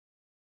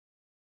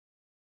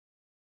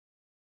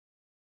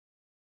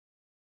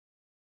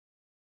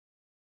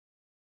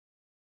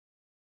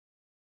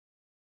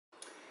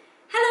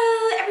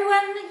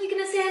everyone, you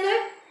gonna say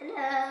hello?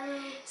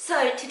 Hello.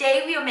 So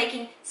today we are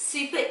making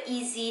super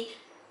easy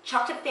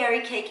chocolate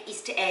fairy cake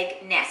Easter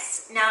egg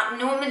nests. Now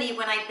normally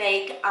when I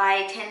bake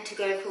I tend to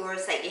go for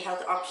slightly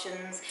healthy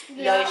options,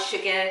 low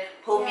sugar,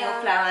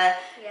 wholemeal flour,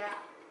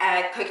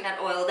 coconut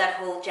oil, that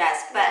whole jazz.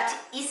 But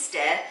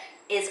Easter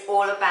is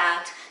all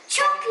about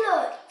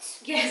chocolate.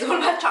 Yeah, it's all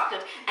about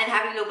chocolate and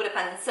having a little bit of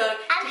fun. So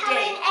and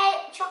today,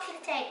 having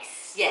chocolate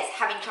eggs. Yes,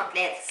 having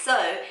chocolates.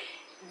 So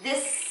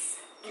this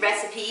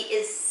recipe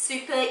is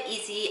super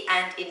easy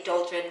and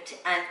indulgent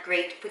and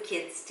great for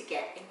kids to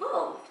get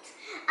involved.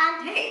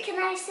 And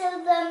can I show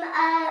them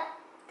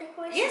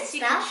decoration Yes, stuff?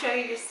 you can show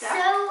your stuff.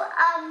 So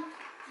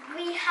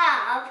we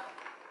have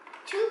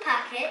 2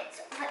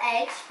 packets of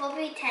eggs,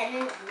 probably 10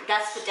 in each.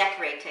 That's for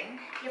decorating.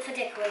 Yeah, for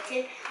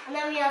decorating. And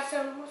then we have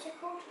some, what's it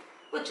called?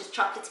 Well, just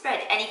chocolate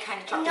spread, any kind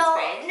of chocolate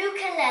spread.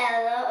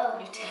 Nutella.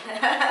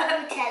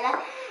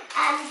 Nutella.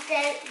 And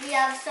then we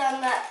have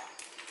some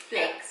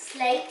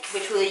flakes,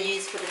 which we'll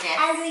use for the nest.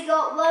 And we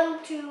got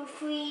 1, 2,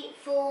 3,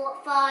 4,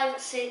 5,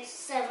 6,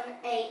 7,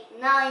 8,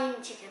 9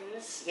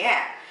 chickens.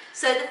 Yeah.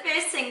 So the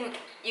first thing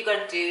you're going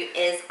to do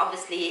is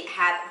obviously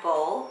have a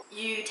bowl.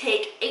 You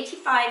take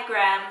 85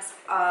 grams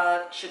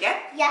of sugar.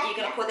 Yeah. You're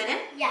going to pour that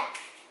in? Yeah.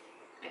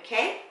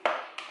 Okay.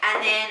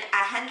 And then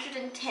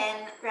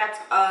 110 grams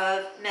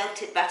of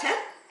melted butter.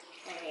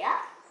 There we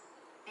are.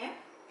 Yeah.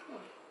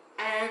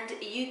 And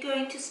are you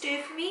going to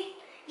stir for me?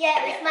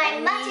 Yeah, with my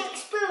magic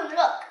spoon,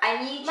 look.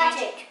 I need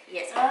magic.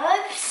 Yes.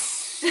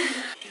 Oops.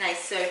 Nice,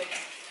 so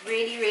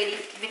really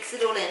mix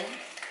it all in.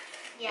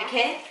 Yeah.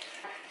 Okay?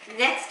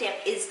 Next step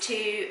is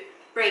to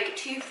break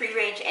 2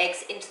 free-range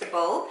eggs into the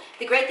bowl.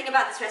 The great thing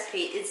about this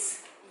recipe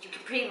is you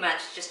can pretty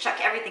much just chuck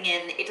everything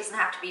in. It doesn't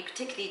have to be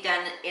particularly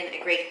done in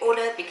a great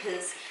order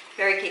because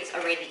fairy cakes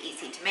are really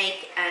easy to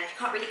make and you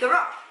can't really go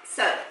wrong.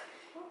 So,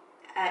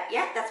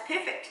 yeah, that's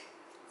perfect.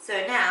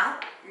 So now,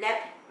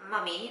 let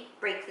Mummy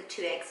break the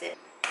 2 eggs in.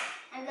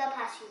 I'm going to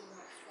pass you the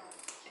next one.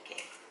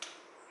 Okay.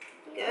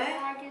 Go.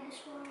 Can I do this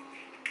one?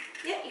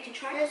 Yeah, you can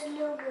try. There's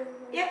no good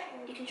one. Yeah,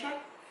 you can try.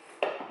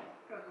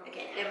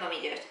 Okay, let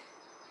Mummy do it.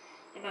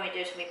 Let Mummy do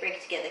it and we break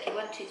it together. Okay,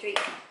 1, 2, 3.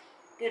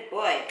 Good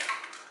boy.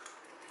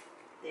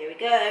 There we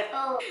go.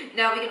 Oh.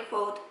 Now we're going to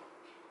fold.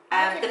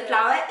 The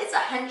flour is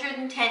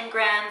 110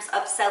 grams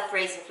of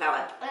self-raising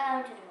flour.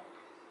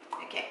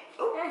 Okay.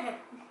 Oh.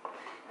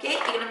 Okay,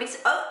 you're going to mix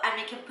it. Oh, and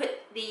we can put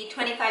the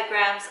 25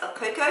 grams of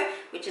cocoa,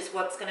 which is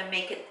what's going to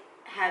make it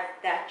have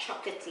that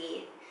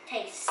chocolatey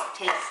taste.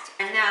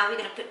 And now we're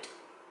going to put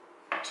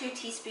 2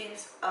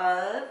 teaspoons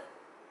of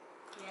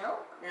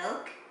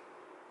milk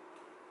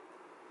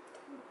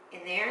in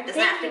there. It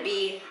doesn't have to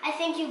be... I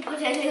think you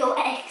put a little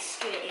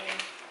extra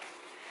in.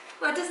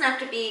 Well, it doesn't have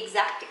to be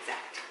exact.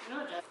 No,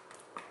 it doesn't.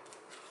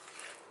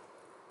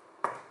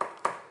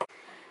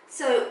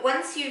 So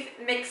once you've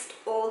mixed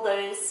all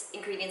those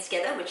ingredients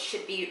together, which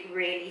should be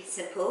really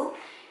simple,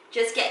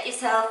 just get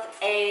yourself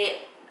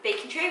a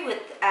baking tray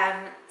with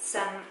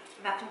some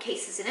muffin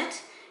cases in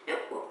it. No,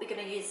 what we're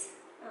going to use?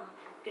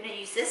 We're going to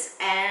use this,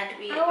 and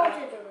we. I want to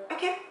do it.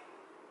 Okay.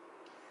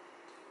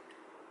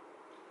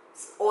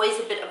 It's always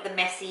a bit of the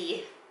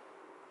messy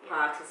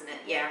part, isn't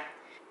it? Yeah.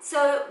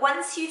 So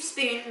once you've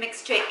spoon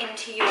mixture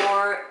into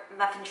your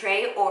muffin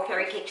tray or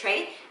fairy cake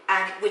tray,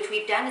 which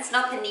we've done, it's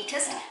not the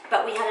neatest,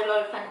 but we had a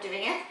lot of fun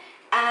doing it.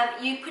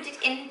 You put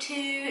it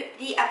into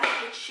the oven,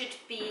 which should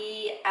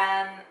be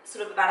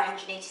sort of about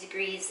 180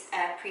 degrees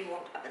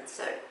pre-warmed oven.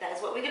 So that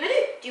is what we're going to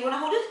do. Do you want to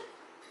hold it?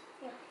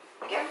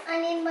 Yeah. Okay.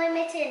 I need my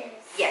mittens.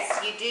 Yes,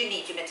 you do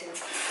need your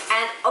mittens.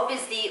 And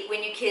obviously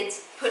when your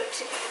kids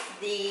put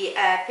the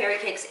fairy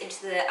cakes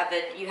into the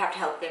oven, you have to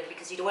help them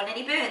because you don't want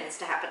any burns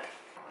to happen.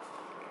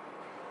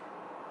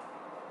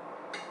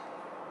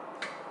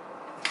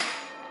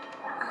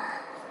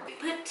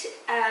 Put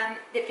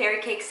the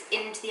fairy cakes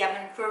into the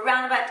oven for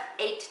around about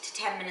 8 to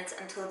 10 minutes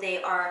until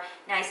they are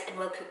nice and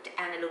well cooked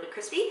and a little bit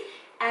crispy.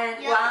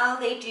 And while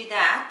they do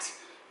that,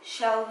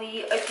 shall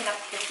we open up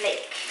the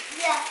flake?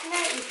 Yeah, can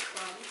I eat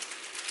one?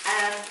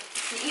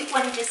 You eat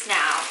one just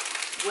now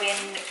when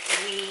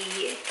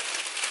here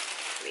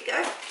we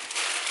go.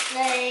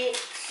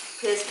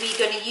 Because we're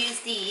going to use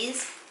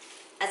these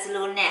as a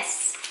little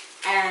nest,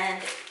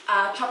 and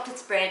our chocolate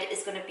spread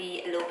is going to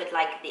be a little bit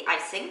like the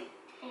icing.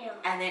 Yeah.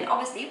 And then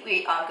obviously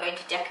we are going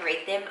to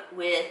decorate them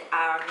with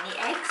our mini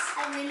eggs.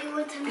 I really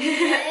want a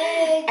mini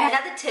egg.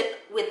 Another tip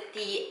with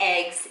the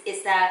eggs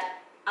is that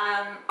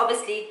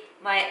obviously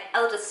my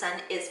eldest son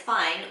is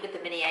fine with the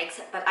mini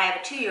eggs, but I have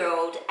a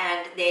 2-year-old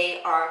and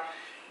they are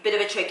a bit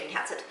of a choking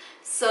hazard.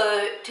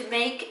 So to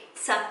make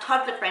some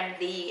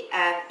toddler-friendly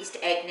Easter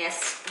egg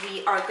nests,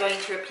 we are going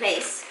to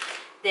replace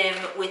them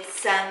with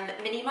some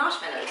mini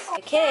marshmallows.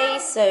 Okay,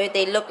 so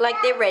they look like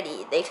they're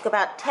ready. They took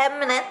about 10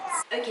 minutes.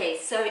 Okay,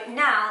 so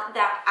now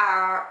that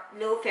our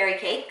little fairy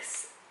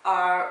cakes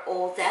are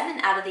all done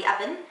and out of the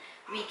oven,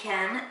 we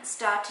can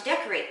start to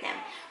decorate them.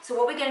 So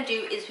what we're going to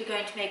do is we're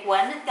going to make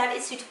one that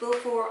is suitable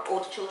for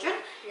older children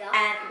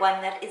and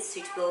one that is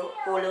suitable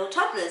for little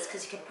toddlers,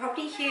 because you can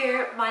probably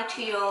hear my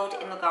 2-year-old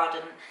in the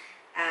garden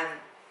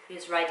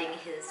who's riding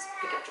his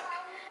pickup truck.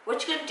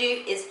 What you're going to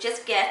do is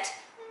just get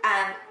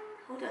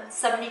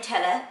some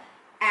Nutella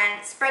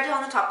and spread it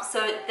on the top,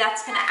 so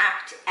that's going to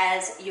act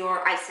as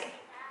your icing.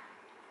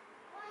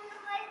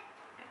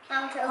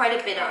 Quite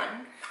a bit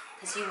on,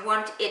 because you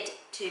want it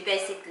to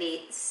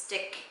basically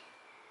stick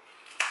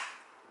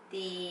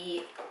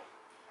the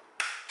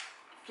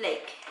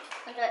flake.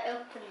 I'm going to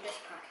open this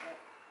packet.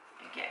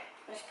 Okay.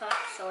 This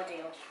packet's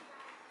already open.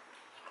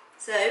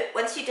 So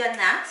once you've done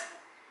that,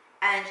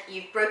 and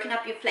you've broken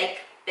up your flake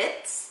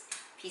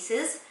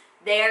pieces,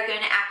 they are going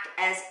to act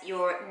as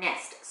your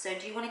nest. So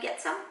do you want to get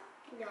some?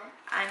 Yeah.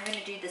 I'm going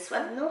to do this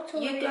one.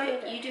 You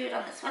do it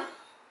on this one.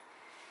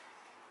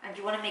 And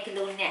you want to make a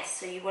little nest,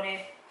 so you want to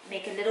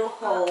make a little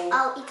hole.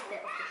 I'll eat a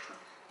bit of this one,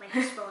 make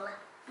it smaller.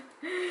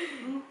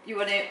 You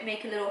want to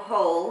make a little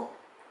hole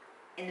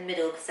in the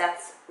middle, because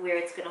that's where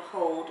it's going to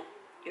hold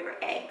your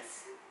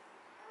eggs.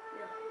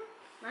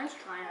 Yeah. Nice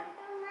triangle.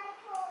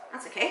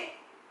 That's okay.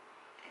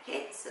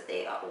 Okay, so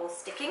they are all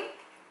sticking.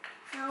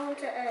 I want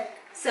an egg.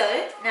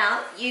 So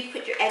now you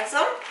put your eggs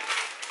on,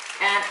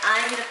 and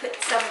I'm going to put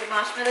some of the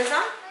marshmallows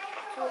on.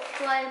 So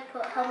do I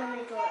put, how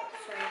many do I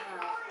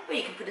have? Well,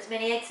 you can put as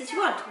many eggs as you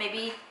want,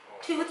 maybe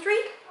 2 or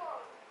 3.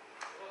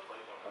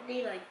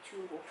 Probably like 2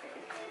 will fit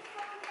in there.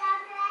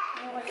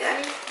 No, like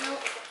Yeah. 3? No.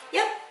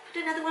 Yep,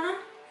 put another one on.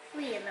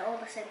 3 and they're all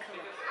the same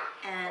colour.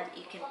 And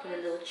you can put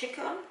a little chick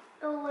on.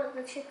 Oh, well,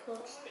 the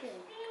chicken's pink.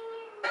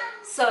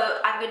 So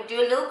I'm going to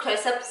do a little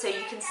close-up so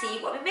you can see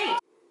what we made.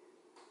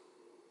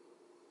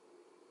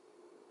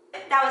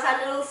 That was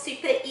our little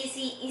super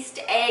easy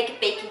Easter egg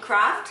baking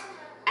craft.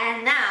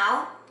 And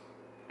now,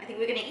 I think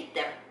we're going to eat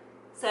them.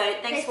 So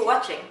thanks for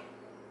watching.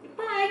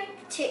 Bye.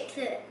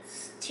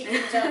 Chickens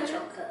are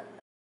chocolate.